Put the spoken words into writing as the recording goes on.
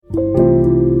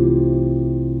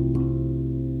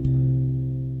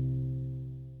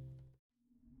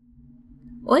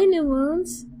New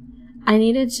Moons. I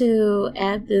needed to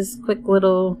add this quick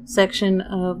little section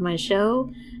of my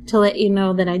show to let you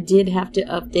know that I did have to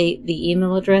update the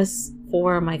email address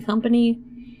for my company.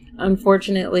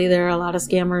 Unfortunately, there are a lot of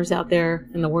scammers out there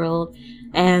in the world,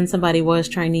 and somebody was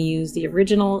trying to use the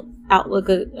original Outlook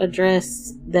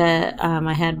address that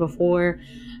I had before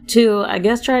to, I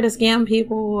guess, try to scam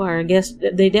people, or I guess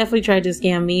they definitely tried to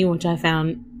scam me, which I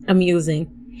found amusing.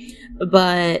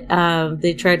 But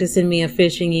they tried to send me a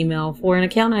phishing email for an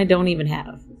account I don't even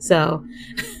have. So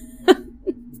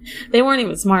they weren't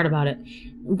even smart about it.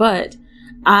 But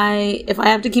if I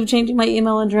have to keep changing my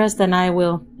email address, then I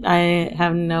will. I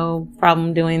have no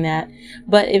problem doing that.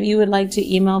 But if you would like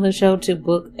to email the show to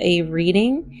book a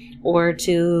reading or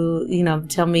to,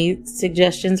 tell me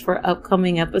suggestions for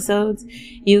upcoming episodes,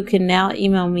 you can now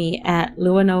email me at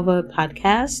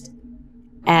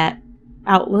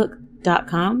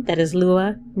luanovapodcast@outlook.com. That is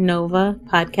Lua Nova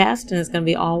Podcast, and it's going to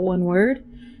be all one word,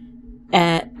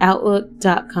 at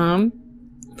outlook.com.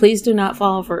 Please do not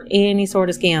fall for any sort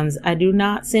of scams. I do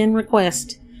not send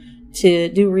requests to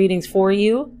do readings for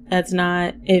you. That's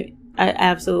not it.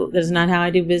 That's not how I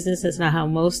do business. That's not how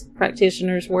most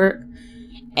practitioners work.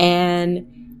 And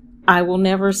I will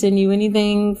never send you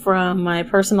anything from my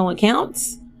personal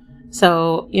accounts.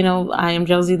 So, I am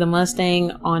Josie the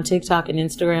Mustang on TikTok and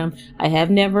Instagram. I have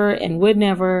never and would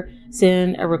never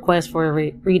send a request for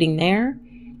a reading there.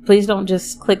 Please don't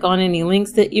just click on any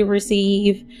links that you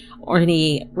receive or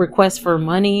any requests for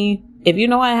money. If you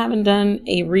know I haven't done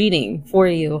a reading for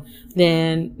you,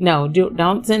 then no,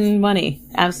 don't send money.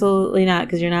 Absolutely not,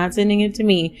 because you're not sending it to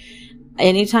me.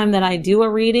 Anytime that I do a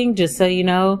reading, just so you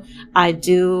know, I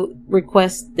do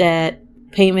request that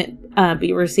payment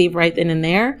be received right then and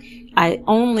there. I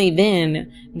only then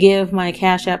give my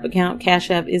Cash App account. Cash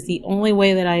App is the only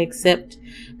way that I accept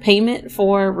payment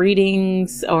for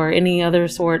readings or any other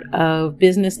sort of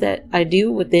business that I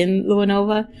do within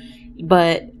Luanova.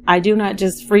 But I do not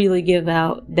just freely give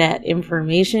out that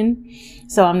information.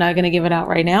 So I'm not going to give it out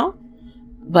right now.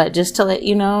 But just to let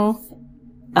you know,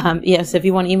 yes, if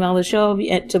you want to email the show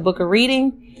to book a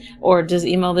reading, or just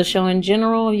email the show in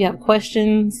general, if you have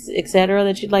questions, etc.,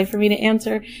 that you'd like for me to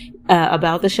answer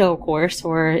about the show, of course,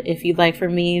 or if you'd like for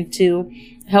me to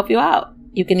help you out,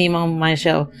 you can email my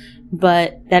show.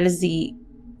 But that is the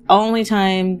only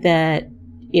time that,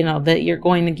 that you're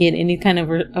going to get any kind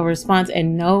of a response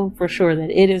and know for sure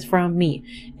that it is from me,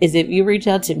 is if you reach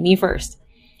out to me first.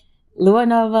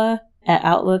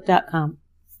 luanova@outlook.com.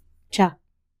 Ciao.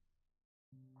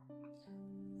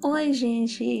 Oi,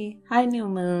 gente. Hi, New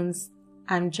Moons.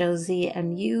 I'm Josie,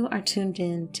 and you are tuned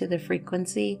in to the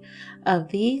frequency of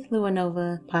the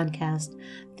Luanova Podcast.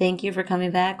 Thank you for coming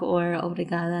back, or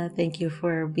obrigada. Thank you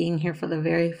for being here for the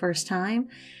very first time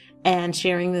and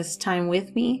sharing this time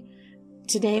with me.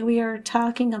 Today we are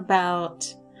talking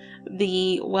about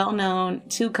the well-known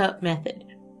 2-cup method.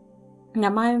 Now,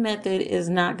 my method is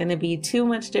not going to be too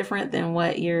much different than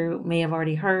what you may have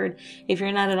already heard. If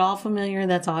you're not at all familiar,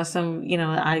 that's awesome.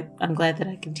 I'm glad that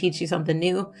I can teach you something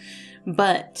new.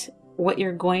 But what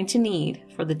you're going to need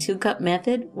for the 2-cup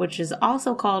method, which is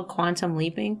also called quantum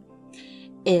leaping,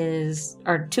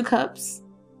 are 2 cups,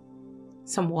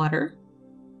 some water.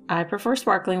 I prefer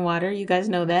sparkling water. You guys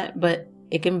know that, but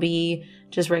it can be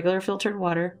just regular filtered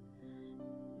water,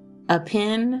 a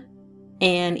pen,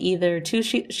 and either 2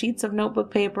 sheets of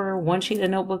notebook paper, 1 sheet of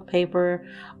notebook paper,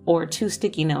 or 2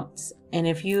 sticky notes. And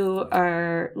if you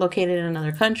are located in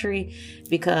another country,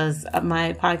 because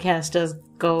my podcast does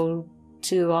go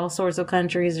to all sorts of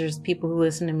countries, there's people who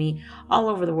listen to me all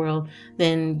over the world,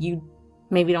 then you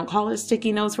maybe don't call it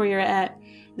sticky notes where you're at.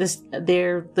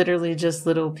 They're literally just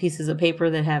little pieces of paper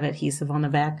that have adhesive on the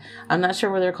back. I'm not sure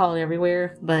where they're called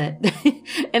everywhere, but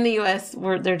in the US,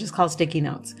 they're just called sticky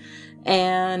notes.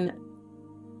 And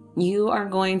you are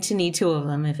going to need 2 of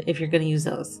them if you're going to use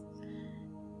those.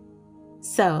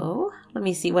 So let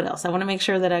me see what else. I want to make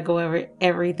sure that I go over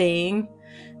everything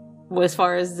as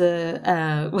far as the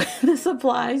the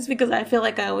supplies, because I feel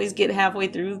like I always get halfway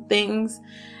through things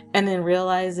and then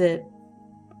realize that,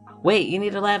 wait, you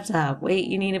need a laptop. Wait,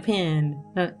 you need a pen.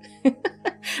 But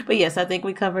yes, I think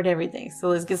we covered everything. So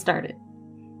let's get started.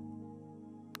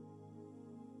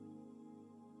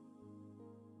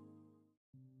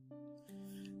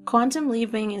 Quantum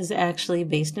leaping is actually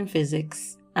based in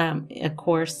physics. Of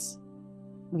course,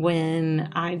 when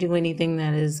I do anything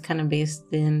that is kind of based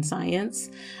in science,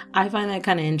 I find that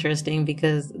kind of interesting,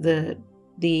 because the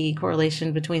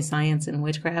correlation between science and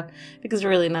witchcraft, because they're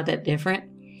really not that different.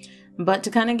 But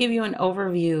to kind of give you an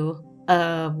overview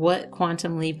of what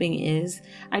quantum leaping is,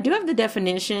 I do have the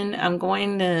definition. I'm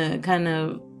going to kind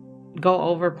of go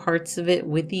over parts of it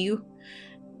with you.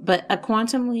 But a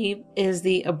quantum leap is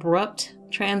the abrupt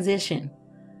transition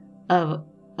of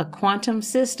a quantum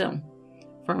system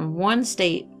from one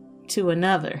state to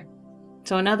another.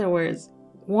 So in other words,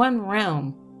 one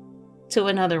realm to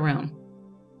another realm.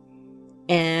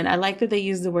 And I like that they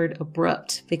use the word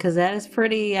abrupt because that is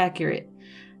pretty accurate.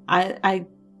 I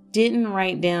didn't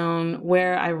write down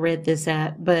where I read this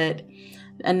at, but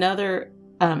another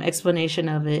explanation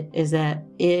of it is that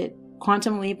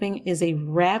quantum leaping is a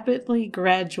rapidly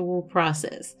gradual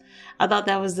process. I thought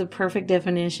that was the perfect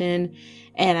definition,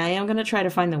 and I am going to try to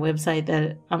find the website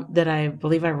that I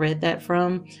believe I read that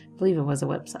from. I believe it was a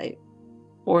website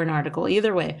or an article,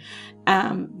 either way,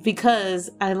 because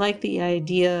I like the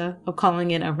idea of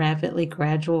calling it a rapidly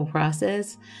gradual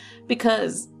process,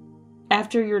 because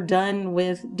after you're done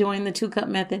with doing the 2-cup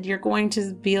method, you're going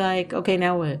to be like, okay,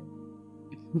 now what?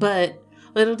 But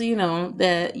little do you know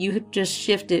that you have just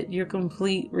shifted your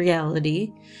complete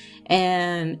reality.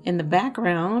 And in the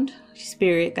background,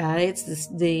 spirit guides,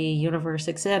 the universe,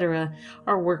 etc.,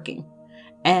 are working.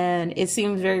 And it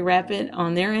seems very rapid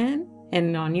on their end.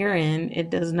 And on your end, it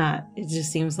does not. It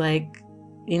just seems like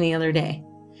any other day.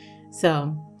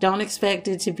 So don't expect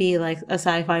it to be like a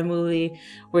sci-fi movie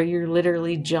where you're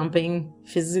literally jumping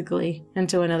physically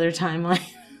into another timeline.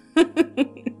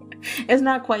 It's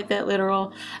not quite that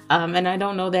literal. And I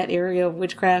don't know that area of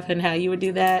witchcraft and how you would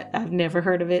do that. I've never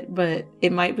heard of it, but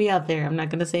it might be out there. I'm not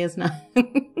going to say it's not.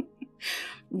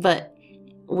 But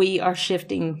we are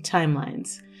shifting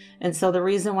timelines. And so the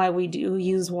reason why we do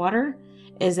use water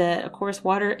is that, of course,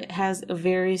 water has a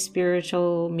very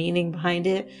spiritual meaning behind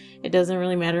it. It doesn't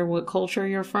really matter what culture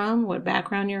you're from, what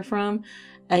background you're from.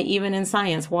 Even in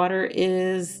science, water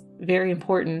is very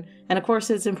important. And of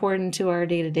course, it's important to our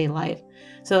day-to-day life.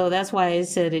 So that's why I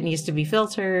said it needs to be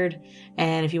filtered.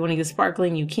 And if you want to use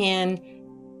sparkling, you can.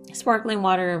 Sparkling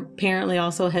water apparently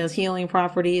also has healing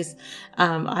properties.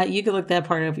 You can look that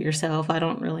part up yourself. I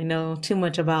don't really know too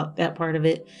much about that part of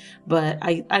it, but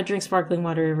I drink sparkling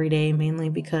water every day, mainly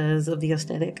because of the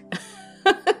aesthetic.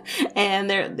 And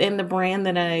the brand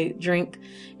that I drink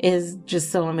is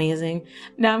just so amazing.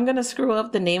 Now I'm going to screw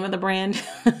up the name of the brand,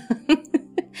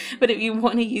 but if you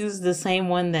want to use the same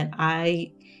one that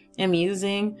I am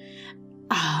using,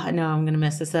 I know I'm going to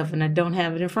mess this up and I don't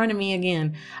have it in front of me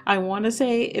again. I want to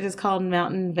say it is called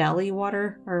Mountain Valley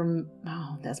Water, or,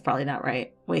 oh, that's probably not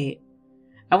right. Wait,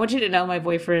 I want you to know my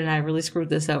boyfriend and I really screwed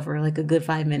this up for like a good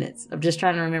 5 minutes of just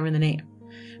trying to remember the name,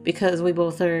 because we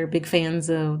both are big fans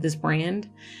of this brand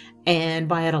and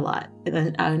buy it a lot.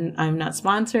 I'm not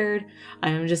sponsored.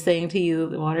 I'm just saying to you,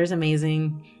 the water is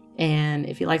amazing. And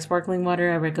if you like sparkling water,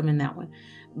 I recommend that one.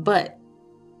 But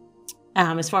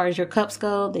as far as your cups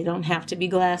go, they don't have to be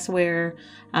glassware.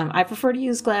 I prefer to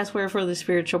use glassware for the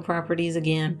spiritual properties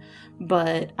again,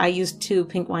 but I use 2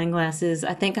 pink wine glasses.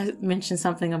 I think I mentioned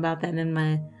something about that in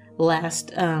my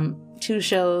last 2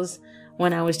 shows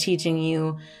when I was teaching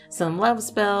you some love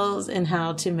spells and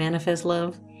how to manifest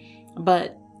love.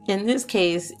 But in this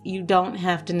case, you don't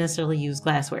have to necessarily use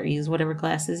glassware. Use whatever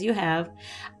glasses you have.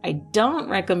 I don't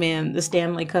recommend the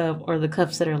Stanley Cup or the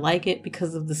cups that are like it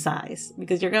because of the size,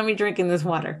 because you're going to be drinking this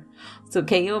water. So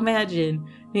can you imagine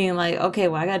being like, okay,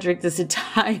 well, I got to drink this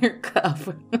entire cup.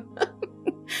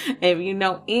 If you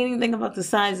know anything about the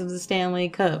size of the Stanley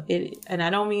Cup, and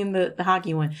I don't mean the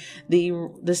hockey one,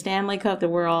 the Stanley Cup that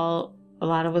a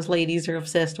lot of us ladies are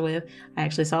obsessed with. I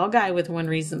actually saw a guy with one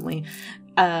recently.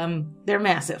 They're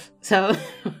massive. So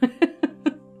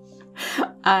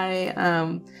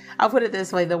I'll put it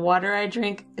this way. The water I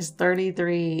drink is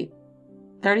 33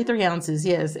 ounces.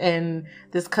 Yes. And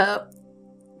this cup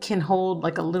can hold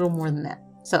like a little more than that.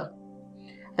 So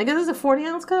I think this is a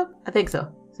 40-ounce cup. I think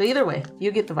so. So either way,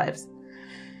 you get the vibes.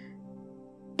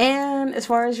 And as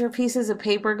far as your pieces of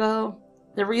paper go,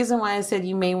 the reason why I said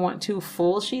you may want 2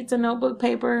 full sheets of notebook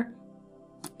paper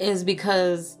is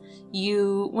because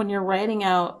when you're writing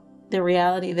out the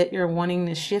reality that you're wanting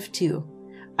to shift to,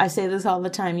 I say this all the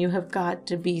time, you have got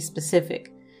to be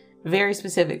specific, very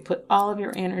specific. Put all of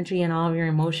your energy and all of your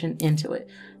emotion into it.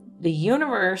 The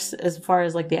universe, as far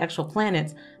as like the actual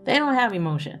planets, they don't have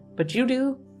emotion, but you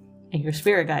do, and your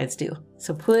spirit guides do.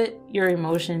 So put your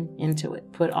emotion into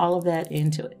it. Put all of that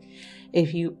into it.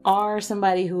 If you are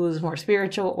somebody who is more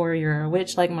spiritual or you're a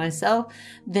witch like myself,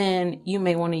 then you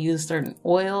may want to use certain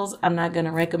oils. I'm not going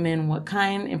to recommend what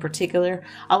kind in particular.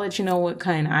 I'll let you know what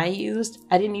kind I used.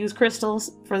 I didn't use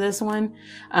crystals for this one.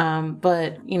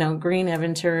 But green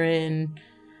aventurine,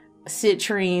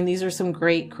 citrine, these are some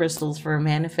great crystals for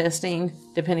manifesting,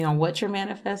 depending on what you're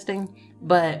manifesting.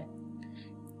 But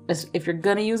if you're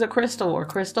going to use a crystal or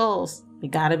crystals,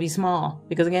 It gotta be small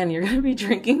because again, you're gonna be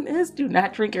drinking this. Do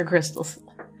not drink your crystals.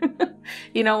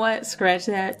 You know what? Scratch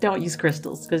that. Don't use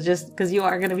crystals because you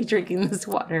are gonna be drinking this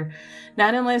water.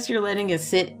 Not unless you're letting it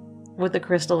sit with the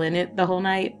crystal in it the whole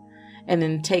night and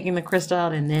then taking the crystal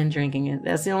out and then drinking it.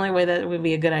 That's the only way that would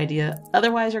be a good idea.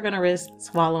 Otherwise, you're gonna risk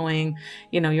swallowing,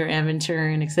 your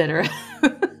Aventurine, etc.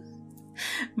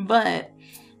 But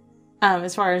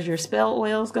as far as your spell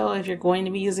oils go, if you're going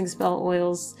to be using spell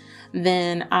oils,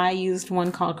 then I used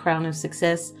one called Crown of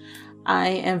Success. I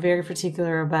am very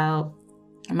particular about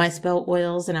my spell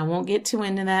oils, and I won't get too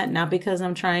into that. Not because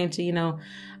I'm trying to,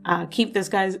 keep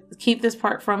this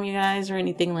part from you guys or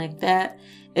anything like that.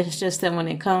 It's just that when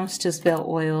it comes to spell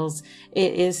oils,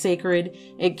 it is sacred.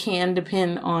 It can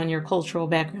depend on your cultural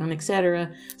background,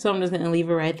 etc. So I'm just going to leave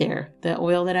it right there. The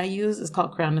oil that I use is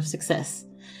called Crown of Success.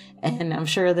 And I'm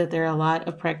sure that there are a lot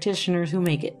of practitioners who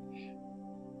make it.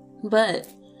 But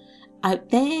I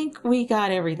think we got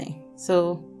everything.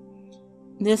 So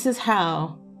this is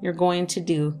how you're going to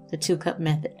do the 2-cup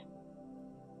method.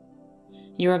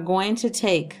 You are going to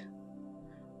take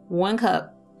 1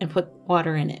 cup and put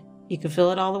water in it. You can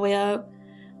fill it all the way up.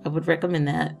 I would recommend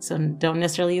that. So don't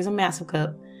necessarily use a massive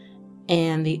cup.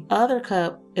 And the other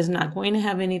cup is not going to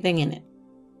have anything in it.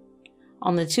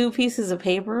 On the 2 pieces of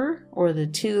paper or the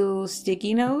 2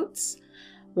 sticky notes,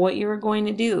 what you're going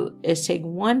to do is take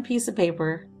 1 piece of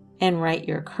paper and write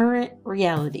your current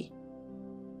reality.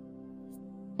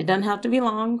 It doesn't have to be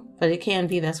long, but it can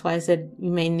be. That's why I said you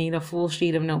may need a full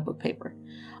sheet of notebook paper.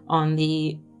 On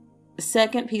the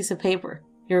second piece of paper,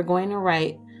 you're going to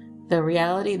write the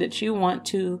reality that you want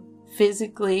to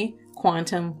physically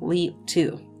quantum leap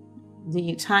to,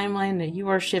 the timeline that you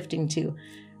are shifting to.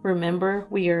 Remember,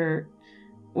 we are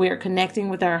connecting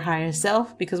with our highest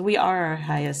self because we are our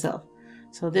highest self.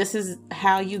 So this is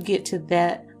how you get to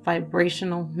that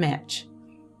vibrational match.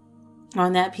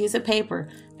 On that piece of paper,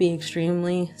 be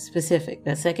extremely specific.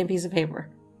 That second piece of paper.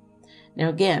 Now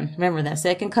again, remember that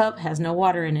second cup has no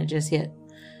water in it just yet.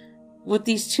 With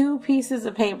these 2 pieces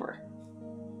of paper,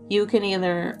 you can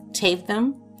either tape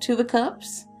them to the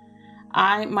cups.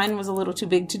 Mine was a little too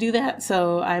big to do that,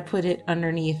 so I put it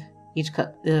underneath each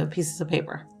cup, the pieces of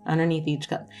paper underneath each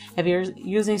cup. If you're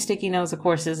using sticky notes, of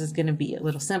course, this is going to be a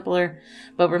little simpler.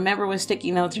 But remember, with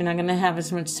sticky notes, you're not going to have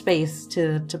as much space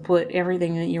to put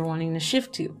everything that you're wanting to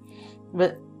shift to.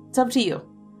 But it's up to you.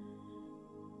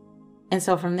 And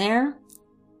so from there,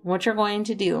 what you're going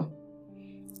to do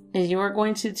is you are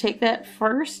going to take that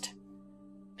first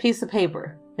piece of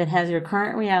paper that has your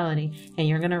current reality and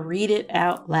you're going to read it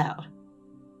out loud.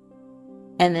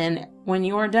 And then when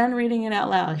you are done reading it out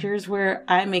loud, here's where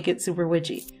I make it super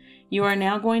witchy. You are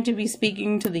now going to be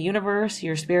speaking to the universe,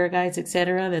 your spirit guides,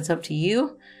 etc. That's up to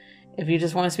you. If you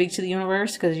just want to speak to the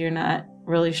universe because you're not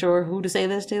really sure who to say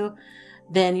this to,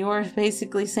 then you are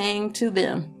basically saying to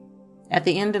them at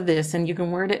the end of this, and you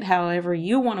can word it however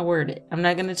you want to word it. I'm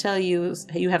not going to tell you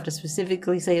have to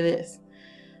specifically say this,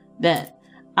 that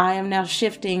I am now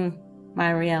shifting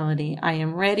my reality. I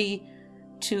am ready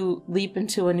to leap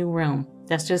into a new realm.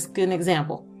 That's just an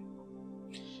example.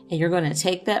 And you're going to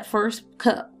take that first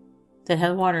cup that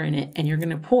has water in it and you're going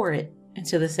to pour it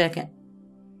into the second.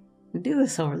 Do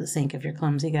this over the sink if you're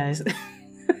clumsy, guys.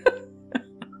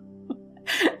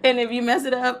 And if you mess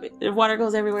it up, if water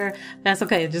goes everywhere, that's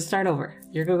okay. Just start over.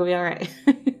 You're going to be all right.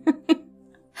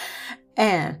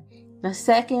 And the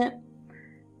second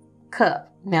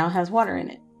cup now has water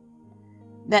in it.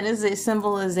 That is a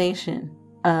symbolization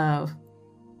of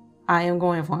I am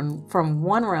going from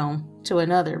one realm to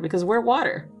another because we're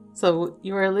water. So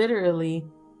you are literally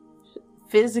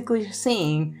physically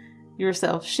seeing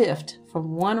yourself shift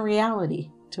from one reality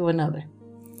to another.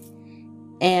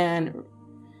 And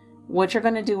what you're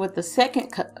going to do with the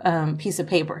second piece of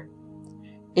paper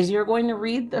is you're going to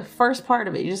read the first part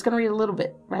of it. You're just going to read a little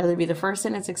bit, rather be the first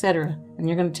sentence, etc. And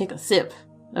you're going to take a sip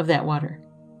of that water.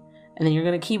 And then you're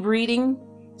going to keep reading,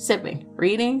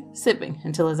 sipping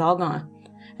until it's all gone.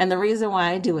 And the reason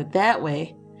why I do it that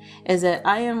way is that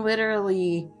I am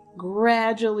literally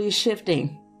gradually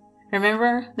shifting.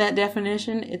 Remember that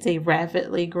definition? It's a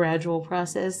rapidly gradual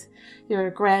process.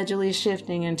 You're gradually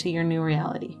shifting into your new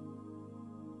reality.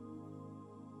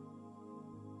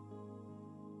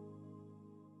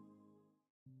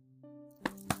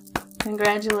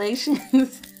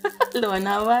 Congratulations, Lua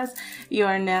Novas. You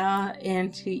are now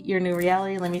into your new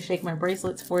reality. Let me shake my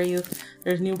bracelets for you.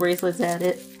 There's new bracelets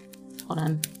added. Hold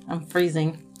on, I'm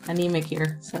freezing. Anemic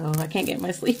here, so I can't get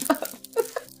my sleeve up.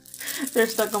 They're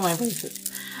stuck on my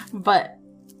bracelets. But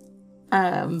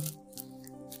I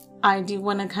do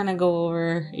want to kind of go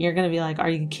over, you're going to be like, are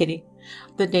you kidding?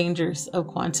 The dangers of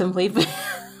quantum leaping.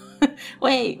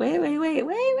 Wait.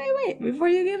 Before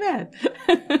you get mad.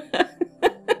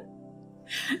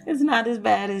 It's not as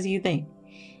bad as you think.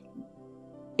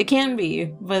 It can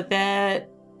be, but that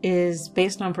is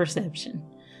based on perception.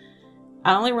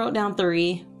 I only wrote down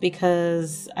 3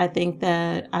 because I think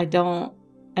that I don't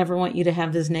ever want you to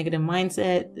have this negative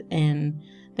mindset and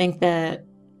think that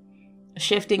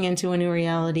shifting into a new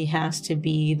reality has to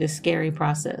be the scary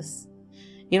process.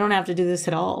 You don't have to do this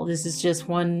at all. This is just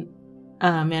one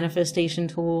manifestation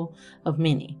tool of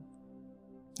many.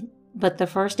 But the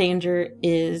first danger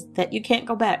is that you can't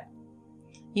go back.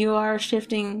 You are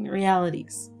shifting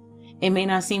realities. It may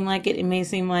not seem like it. It may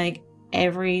seem like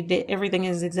every day everything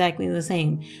is exactly the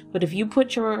same. But if you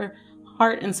put your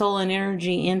heart and soul and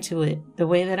energy into it the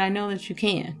way that I know that you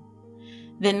can,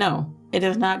 then no, it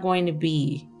is not going to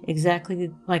be exactly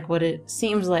like what it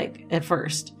seems like at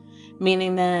first.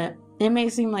 Meaning that it may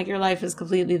seem like your life is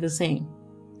completely the same,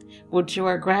 but you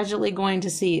are gradually going to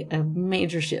see a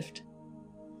major shift.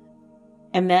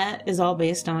 And that is all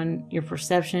based on your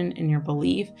perception and your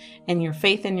belief and your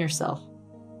faith in yourself.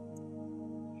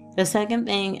 The second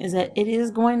thing is that it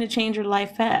is going to change your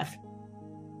life path.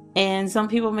 And some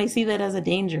people may see that as a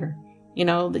danger. You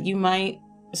know, that you might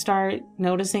start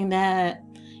noticing that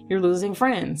you're losing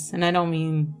friends. And I don't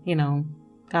mean, you know,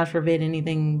 God forbid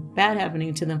anything bad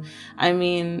happening to them. I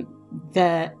mean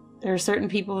that there are certain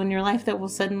people in your life that will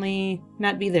suddenly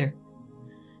not be there.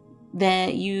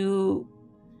 That you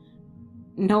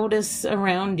notice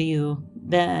around you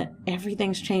that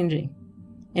everything's changing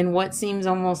in what seems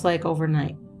almost like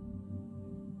overnight.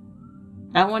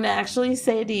 I want to actually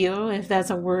say to you, if that's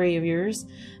a worry of yours,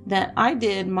 that I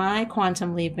did my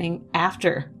quantum leaping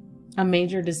after a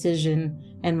major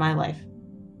decision in my life.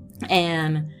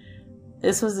 And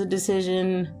this was a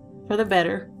decision for the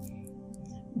better,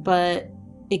 but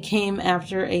it came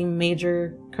after a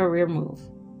major career move.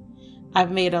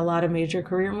 I've made a lot of major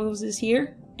career moves this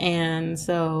year. And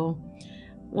so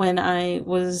when I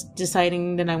was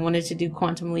deciding that I wanted to do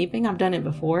quantum leaping, I've done it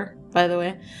before, by the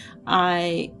way,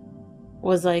 I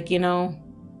was like, you know,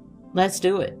 let's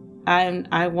do it.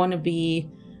 I want to be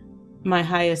my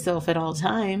highest self at all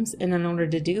times. And in order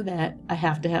to do that, I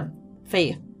have to have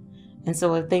faith. And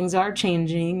so if things are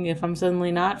changing, if I'm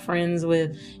suddenly not friends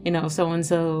with, you know,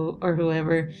 so-and-so or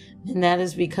whoever, then that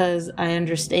is because I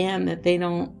understand that they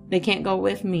can't go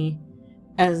with me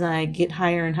as I get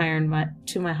higher and higher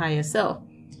to my highest self.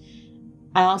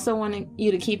 I also want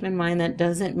you to keep in mind that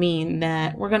doesn't mean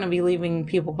that we're going to be leaving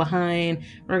people behind.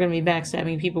 We're going to be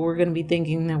backstabbing people. We're going to be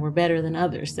thinking that we're better than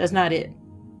others. That's not it.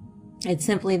 It's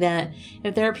simply that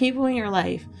if there are people in your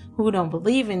life who don't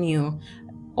believe in you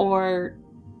or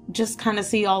just kind of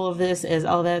see all of this as,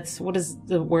 oh, that's, what is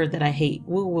the word that I hate?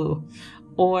 Woo woo.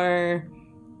 Or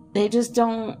they just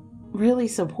don't really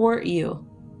support you.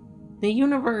 The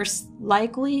universe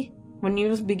likely, when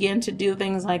you begin to do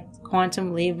things like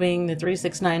quantum leaping, the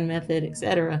 369 method,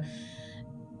 etc.,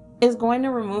 is going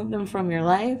to remove them from your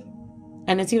life.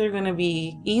 And it's either going to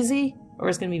be easy or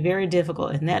it's going to be very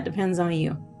difficult. And that depends on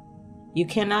you. You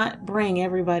cannot bring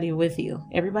everybody with you.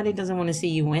 Everybody doesn't want to see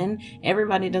you win.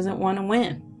 Everybody doesn't want to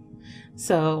win.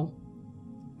 So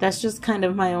that's just kind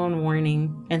of my own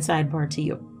warning and sidebar to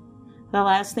you. The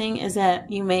last thing is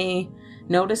that you may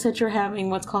notice that you're having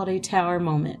what's called a tower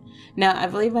moment. Now, I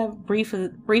believe I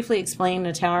briefly explained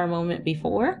the tower moment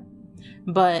before,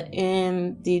 but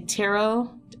in the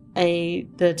tarot,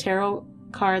 the tarot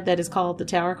card that is called the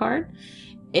tower card,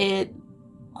 it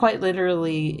quite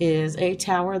literally is a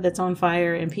tower that's on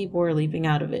fire and people are leaping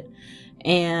out of it.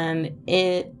 And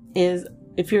it is,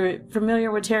 if you're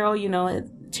familiar with tarot, you know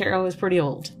tarot is pretty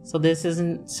old. So this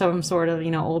isn't some sort of,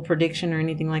 old prediction or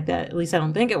anything like that. At least I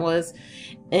don't think it was.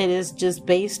 It is just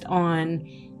based on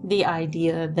the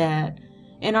idea that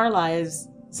in our lives,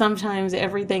 sometimes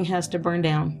everything has to burn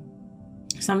down.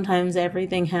 Sometimes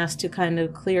everything has to kind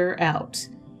of clear out.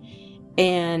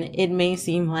 And it may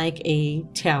seem like a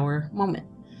tower moment.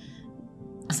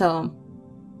 So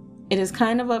it is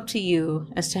kind of up to you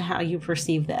as to how you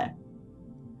perceive that.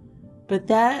 But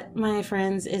that, my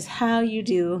friends, is how you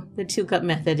do the 2-cup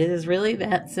method. It is really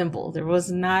that simple. There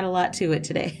was not a lot to it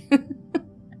today.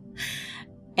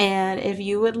 And if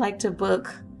you would like to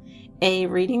book a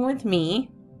reading with me,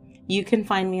 you can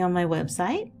find me on my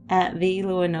website at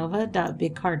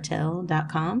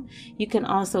theluanova.bigcartel.com. You can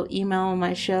also email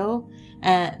my show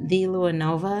at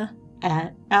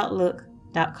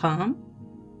theluanova@outlook.com.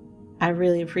 I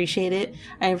really appreciate it.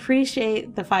 I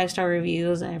appreciate the 5-star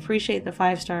reviews. I appreciate the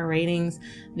 5-star ratings,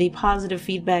 the positive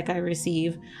feedback I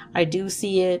receive. I do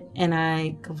see it and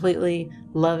I completely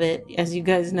love it. As you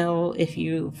guys know, if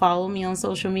you follow me on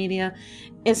social media,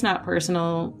 it's not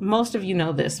personal. Most of you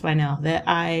know this by now, that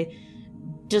I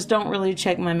just don't really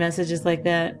check my messages like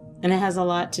that. And it has a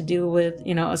lot to do with,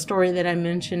 a story that I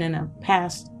mentioned in a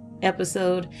past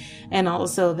episode, and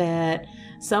also that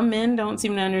some men don't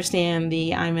seem to understand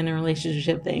the I'm in a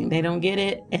relationship thing. They don't get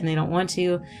it and they don't want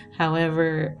to.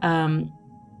 However,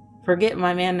 forget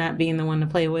my man not being the one to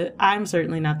play with. I'm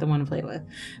certainly not the one to play with.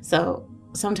 So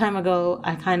some time ago,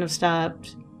 I kind of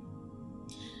stopped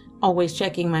always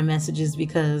checking my messages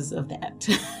because of that.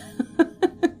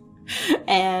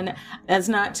 And that's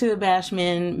not to bash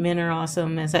men. Men are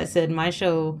awesome. As I said, my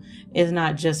show is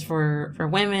not just for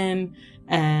women.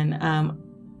 And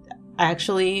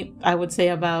actually, I would say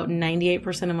about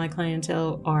 98% of my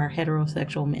clientele are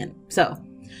heterosexual men. So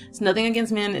it's nothing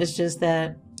against men. It's just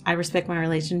that I respect my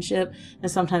relationship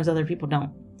and sometimes other people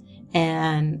don't.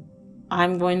 And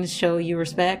I'm going to show you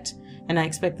respect and I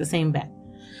expect the same back.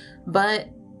 But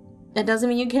that doesn't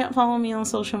mean you can't follow me on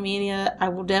social media. I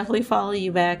will definitely follow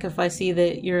you back if I see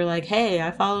that you're like, hey,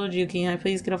 I followed you. Can I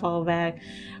please get a follow back?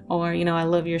 Or, I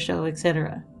love your show,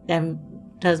 etc.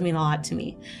 That does mean a lot to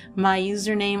me. My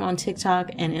username on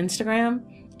TikTok and Instagram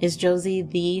is Josie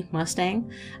the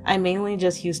Mustang. I mainly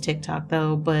just use TikTok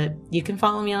though, but you can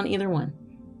follow me on either one.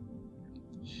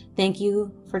 Thank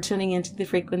you for tuning into the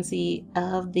frequency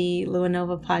of the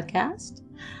Luanova podcast.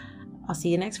 I'll see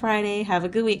you next Friday. Have a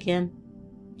good weekend.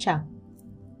 Ciao.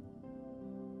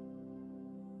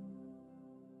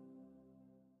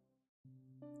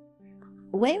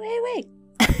 Wait.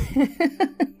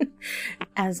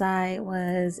 As I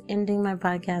was ending my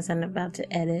podcast and about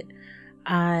to edit,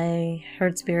 I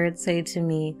heard Spirit say to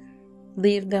me,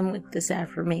 leave them with this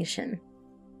affirmation.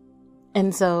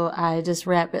 And so I just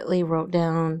rapidly wrote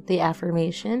down the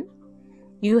affirmation.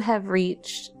 You have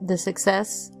reached the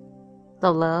success,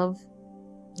 the love,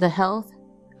 the health,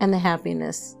 and the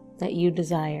happiness that you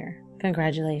desire.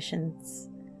 Congratulations.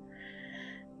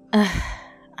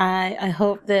 I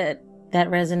hope that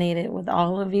resonated with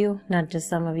all of you, not just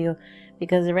some of you,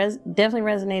 because it definitely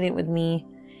resonated with me,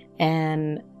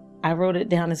 and I wrote it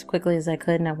down as quickly as I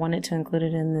could, and I wanted to include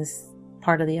it in this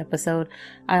part of the episode.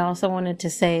 I also wanted to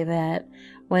say that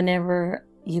whenever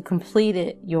you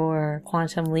completed your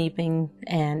quantum leaping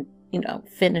and,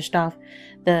 finished off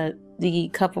the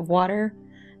cup of water,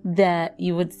 that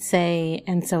you would say,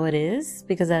 and so it is,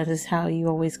 because that is how you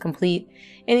always complete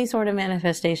any sort of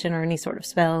manifestation or any sort of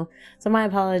spell. So my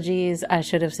apologies. I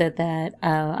should have said that.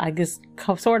 I just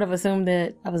sort of assumed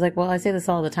that. I was like, well, I say this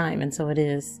all the time, and so it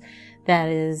is. That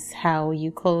is how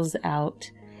you close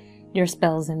out your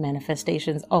spells and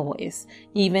manifestations always.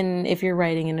 Even if you're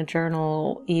writing in a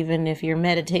journal, even if you're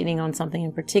meditating on something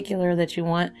in particular that you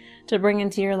want to bring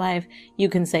into your life, you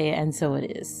can say it, and so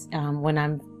it is. When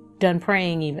I'm done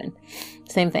praying, even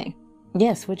same thing.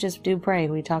 Yes, witches do pray.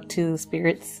 We talk to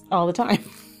spirits all the time.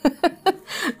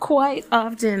 Quite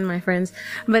often, my friends.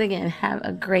 But again, have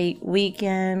a great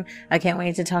weekend. I can't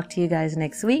wait to talk to you guys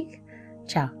next week.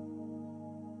 Ciao.